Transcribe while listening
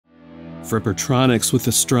Frippertronics with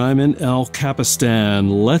the Strymon El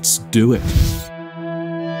Capistan. Let's do it.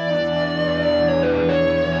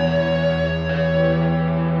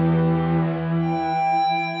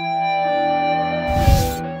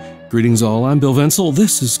 Greetings all, I'm Bill Vencil.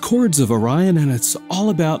 This is Chords of Orion, and it's all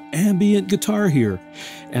about ambient guitar here.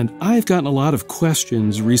 And I've gotten a lot of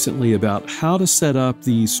questions recently about how to set up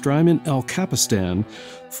the Strymon El Capistan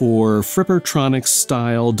for Frippertronics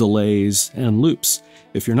style delays and loops.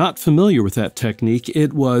 If you're not familiar with that technique,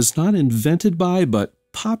 it was not invented by, but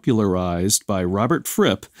popularized by Robert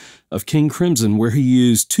Fripp of King Crimson, where he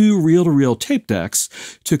used two reel-to-reel tape decks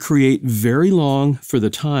to create very long, for the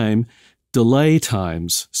time, delay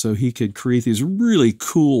times, so he could create these really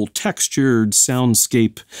cool textured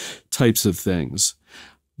soundscape types of things.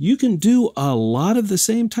 You can do a lot of the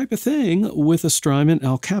same type of thing with a Strymon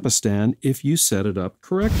El Capistan if you set it up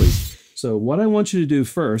correctly. So what I want you to do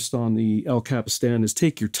first on the El Capistan is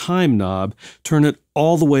take your time knob, turn it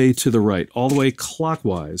all the way to the right, all the way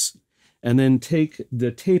clockwise, and then take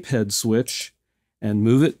the tape head switch and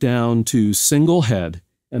move it down to single head.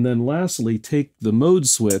 And then lastly, take the mode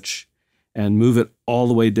switch and move it all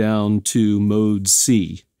the way down to mode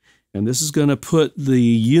C. And this is going to put the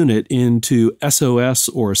unit into SOS,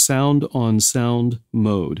 or sound on sound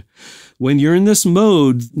mode. When you're in this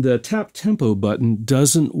mode, the tap tempo button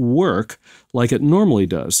doesn't work like it normally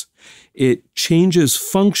does. It changes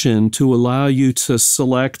function to allow you to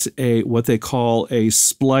select what they call a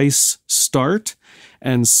splice start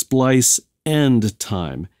and splice end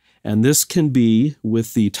time. And this can be,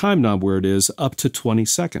 with the time knob where it is, up to 20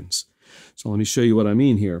 seconds. So let me show you what I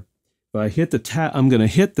mean here. If I hit the tap, I'm going to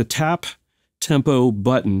hit the tap tempo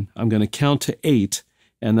button. I'm going to count to 8,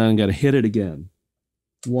 and then I'm going to hit it again.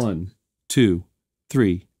 1, 2,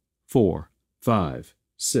 3, 4, 5,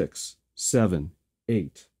 6, 7,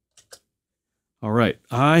 8. All right,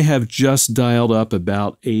 I have just dialed up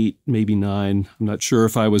about 8, maybe 9. I'm not sure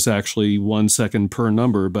if I was actually 1 second per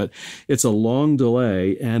number, but it's a long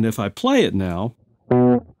delay. And if I play it now,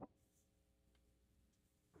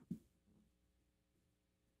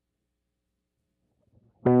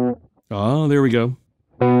 oh, there we go.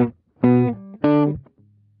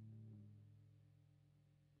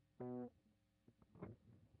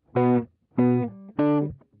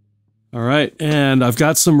 All right, and I've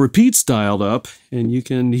got some repeats dialed up, and you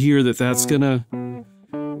can hear that it's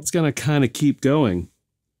gonna kind of keep going.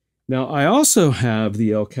 Now, I also have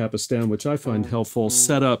the El Capistan, which I find helpful,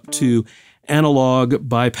 set up to analog,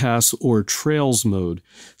 bypass, or trails mode.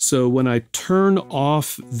 So when I turn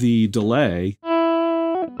off the delay,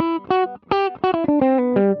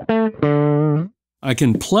 I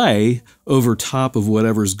can play over top of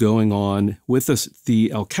whatever's going on with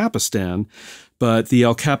the El Capistan, but the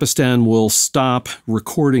El Capistan will stop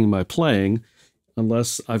recording my playing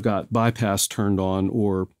unless I've got bypass turned on,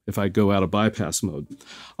 or if I go out of bypass mode.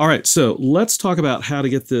 All right, so let's talk about how to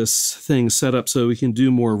get this thing set up so we can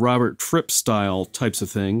do more Robert Fripp style types of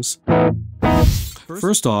things.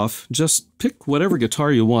 First off, just pick whatever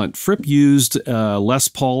guitar you want. Fripp used Les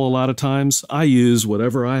Paul a lot of times. I use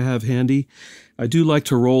whatever I have handy. I do like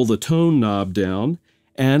to roll the tone knob down,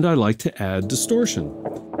 and I like to add distortion.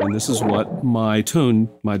 And this is what my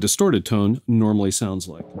distorted tone, normally sounds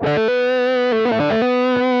like.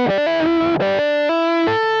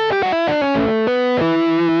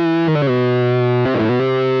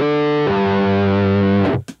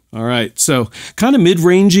 All right, so kind of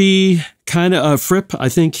mid-rangey, kind of Fripp. I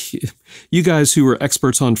think you guys who are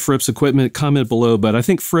experts on Fripp's equipment, comment below, but I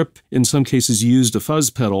think Fripp in some cases used a fuzz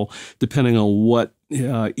pedal depending on what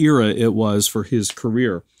era it was for his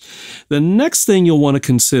career. The next thing you'll want to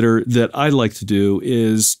consider that I like to do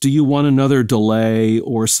is, do you want another delay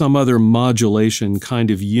or some other modulation kind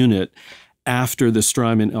of unit after the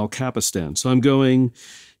Strymon El Capistan? So I'm going,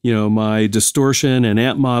 you know, my distortion and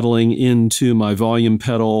amp modeling into my volume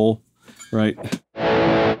pedal, right?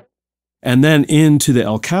 And then into the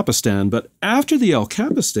El Capistan. But after the El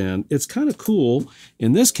Capistan, it's kind of cool,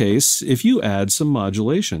 in this case, if you add some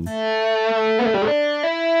modulation.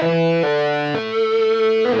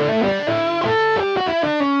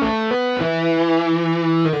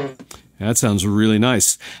 That sounds really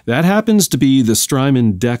nice. That happens to be the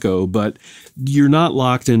Strymon Deco, but you're not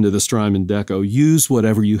locked into the Strymon Deco. Use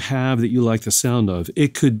whatever you have that you like the sound of.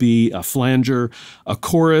 It could be a flanger, a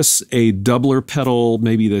chorus, a doubler pedal,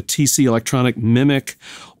 maybe the TC Electronic Mimic,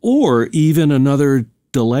 or even another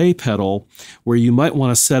delay pedal where you might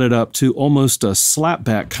want to set it up to almost a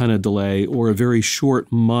slapback kind of delay or a very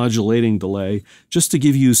short modulating delay, just to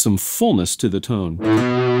give you some fullness to the tone.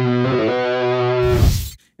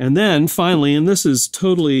 And then finally, and this is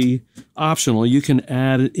totally optional, you can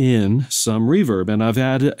add in some reverb. And I've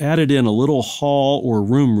added in a little hall or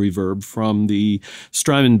room reverb from the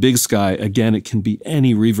Strymon Big Sky. Again, it can be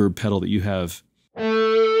any reverb pedal that you have.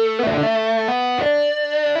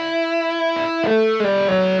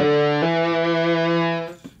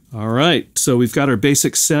 All right, so we've got our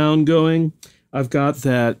basic sound going. I've got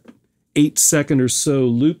that 8-second or so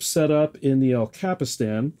loop set up in the El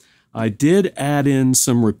Capistan. I did add in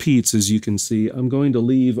some repeats, as you can see. I'm going to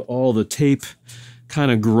leave all the tape kind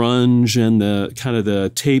of grunge and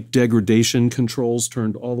the tape degradation controls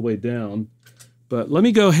turned all the way down. But let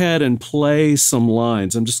me go ahead and play some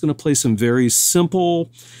lines. I'm just going to play some very simple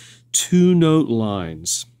 2-note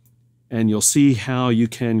lines, and you'll see how you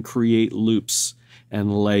can create loops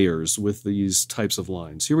and layers with these types of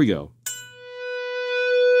lines. Here we go.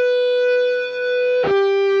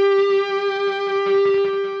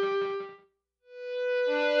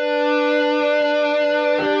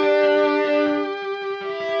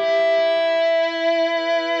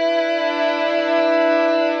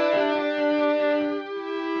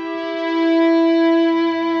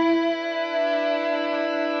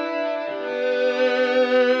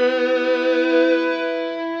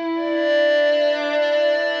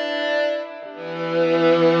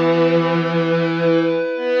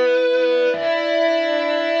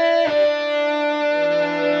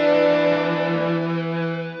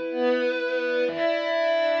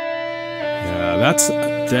 That's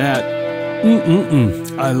that.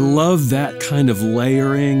 I love that kind of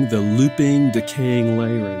layering, the looping, decaying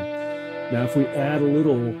layering. Now, if we add a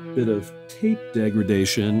little bit of tape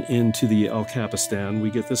degradation into the El Capistan, we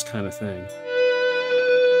get this kind of thing.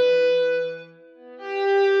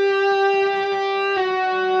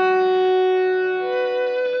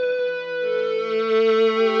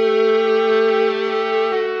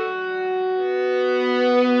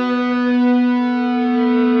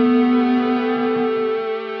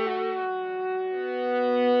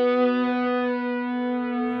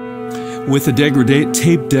 With the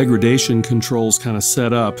tape degradation controls kind of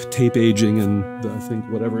set up, tape aging and I think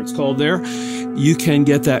whatever it's called there, you can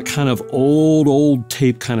get that kind of old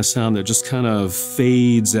tape kind of sound that just kind of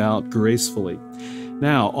fades out gracefully.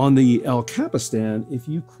 Now, on the El Capistan, if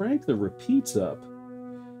you crank the repeats up,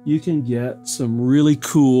 you can get some really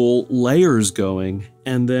cool layers going,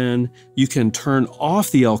 and then you can turn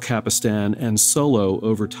off the El Capistan and solo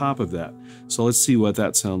over top of that. So let's see what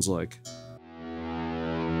that sounds like.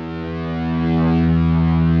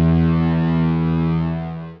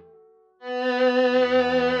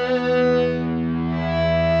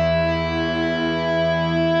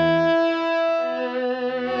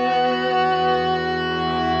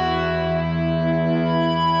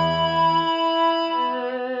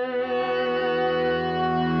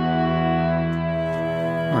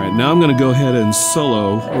 All right, now I'm going to go ahead and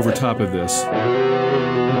solo over top of this.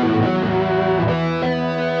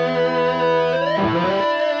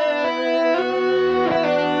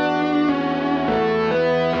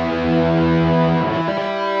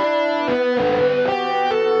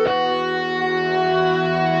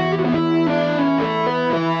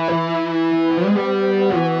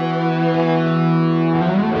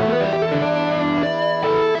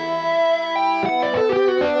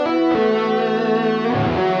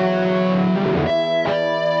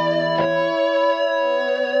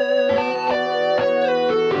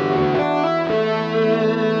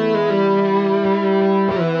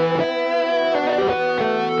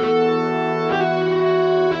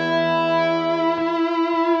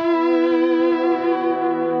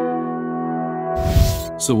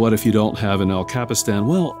 So what if you don't have an El Capistan?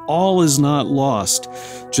 Well, all is not lost.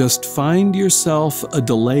 Just find yourself a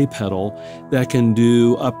delay pedal that can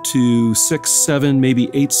do up to 6, 7, maybe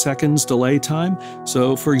 8 seconds delay time.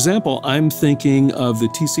 So for example, I'm thinking of the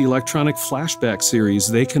TC Electronic Flashback series.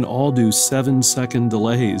 They can all do 7-second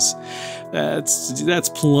delays. That's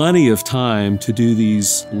plenty of time to do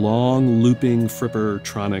these long looping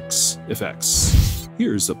Frippertronics effects.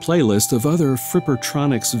 Here's a playlist of other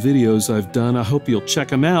Frippertronics videos I've done. I hope you'll check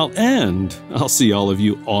them out, and I'll see all of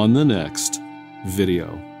you on the next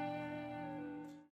video.